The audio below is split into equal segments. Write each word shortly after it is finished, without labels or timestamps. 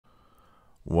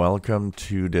Welcome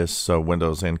to this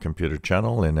Windows and Computer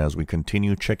channel, and as we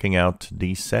continue checking out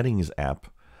the Settings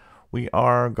app, we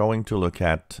are going to look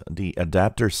at the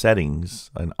adapter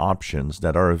settings and options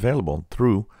that are available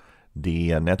through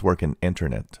the network and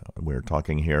internet. We're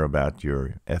talking here about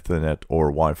your Ethernet or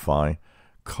Wi-Fi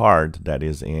card that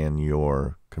is in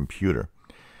your computer.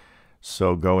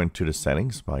 So go into the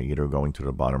settings by either going to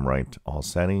the bottom right, all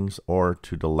settings, or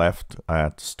to the left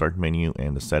at start menu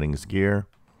and the settings gear.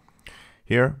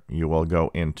 Here you will go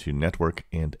into network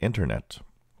and internet.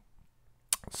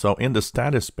 So in the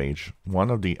status page,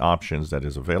 one of the options that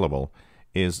is available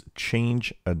is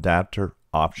change adapter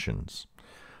options.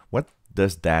 What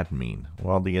does that mean?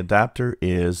 Well, the adapter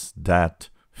is that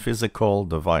physical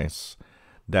device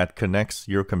that connects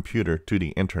your computer to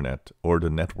the internet or the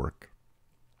network.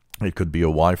 It could be a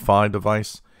Wi-Fi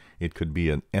device, it could be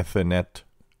an Ethernet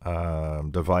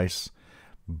device,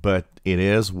 but it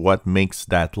is what makes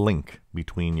that link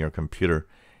between your computer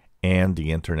and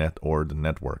the internet or the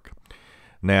network.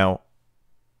 Now,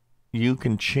 you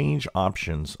can change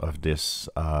options of this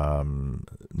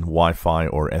Wi-Fi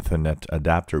or Ethernet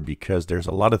adapter because there's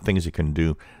a lot of things you can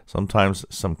do. Sometimes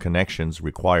some connections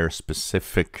require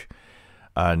specific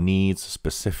needs,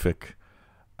 specific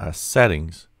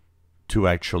settings to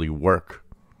actually work.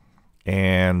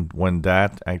 And when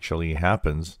that actually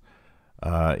happens,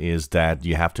 is that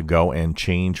you have to go and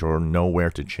change or know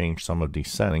where to change some of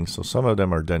these settings. So some of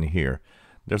them are done here.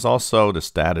 There's also the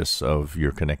status of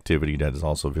your connectivity that is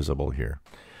also visible here.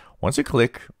 Once you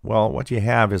click, well, what you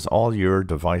have is all your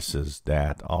devices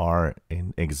that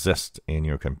exist in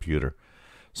your computer.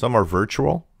 Some are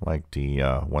virtual, like the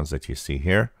ones that you see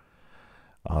here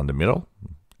on the middle.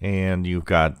 And you've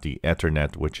got the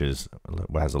Ethernet, which has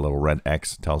a little red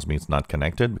X, tells me it's not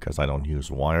connected because I don't use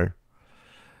wire.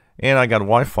 And I got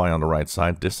Wi-Fi on the right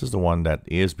side. This is the one that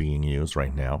is being used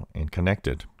right now and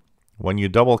connected. When you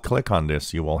double click on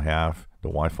this, you will have the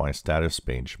Wi-Fi status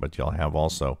page, but you'll have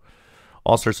also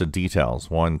all sorts of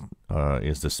details. One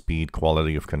is the speed,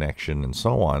 quality of connection, and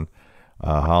so on.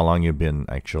 How long you've been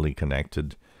actually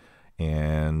connected,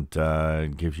 and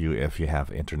give you if you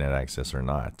have internet access or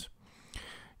not.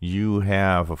 You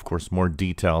have, of course, more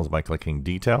details by clicking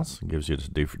details. It gives you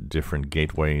the different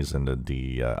gateways and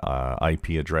the IP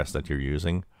address that you're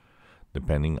using,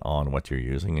 depending on what you're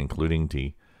using, including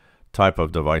the type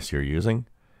of device you're using.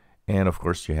 And of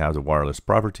course, you have the wireless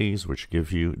properties, which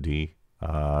give you the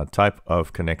type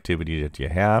of connectivity that you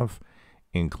have,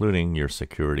 including your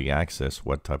security access,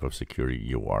 what type of security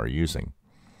you are using.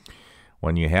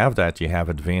 When you have that, you have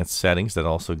advanced settings that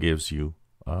also gives you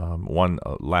one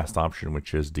last option,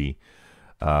 which is the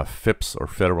FIPS or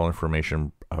Federal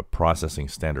Information Processing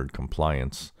Standard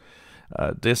Compliance.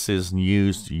 This is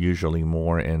used usually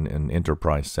more in an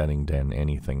enterprise setting than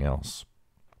anything else.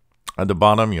 At the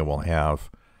bottom, you will have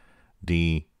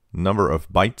the number of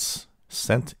bytes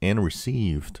sent and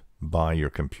received by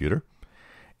your computer.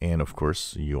 And of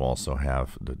course, you also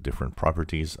have the different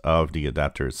properties of the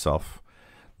adapter itself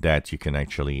that you can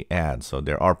actually add. So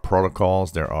there are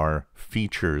protocols, there are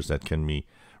features that can be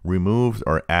removed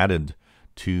or added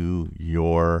to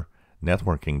your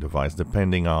networking device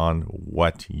depending on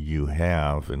what you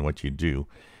have and what you do.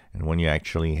 And when you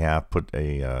actually have put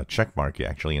a check mark, you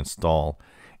actually install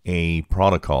a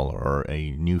protocol or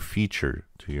a new feature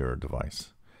to your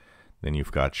device. Then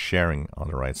you've got sharing on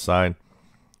the right side,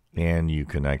 and you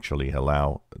can actually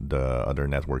allow the other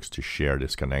networks to share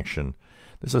this connection.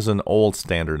 This is an old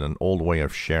standard, an old way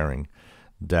of sharing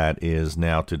that is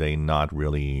now today not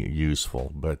really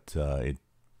useful, but in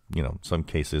some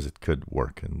cases it could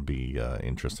work and be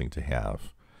interesting to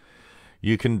have.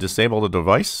 You can disable the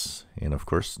device, and of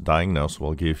course, diagnose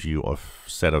will give you a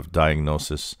set of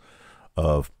diagnosis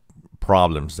of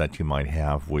problems that you might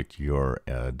have with your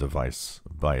device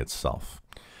by itself.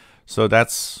 So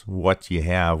that's what you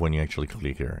have when you actually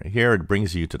click here. Here it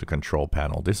brings you to the control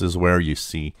panel. This is where you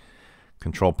see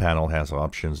control panel has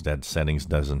options that settings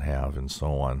doesn't have, and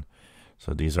so on.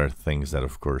 So these are things that,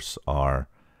 of course, are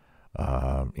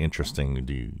interesting.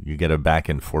 You get a back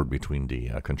and forth between the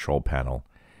control panel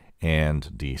and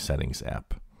the settings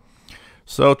app.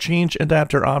 So change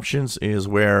adapter options is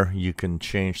where you can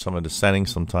change some of the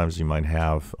settings. Sometimes you might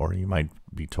have, or you might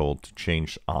be told to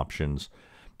change options,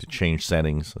 to change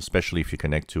settings, especially if you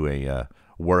connect to a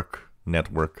work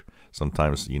network.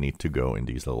 Sometimes you need to go in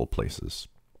these little places.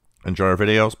 Enjoy our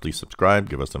videos. Please subscribe.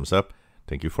 Give us a thumbs up.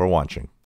 Thank you for watching.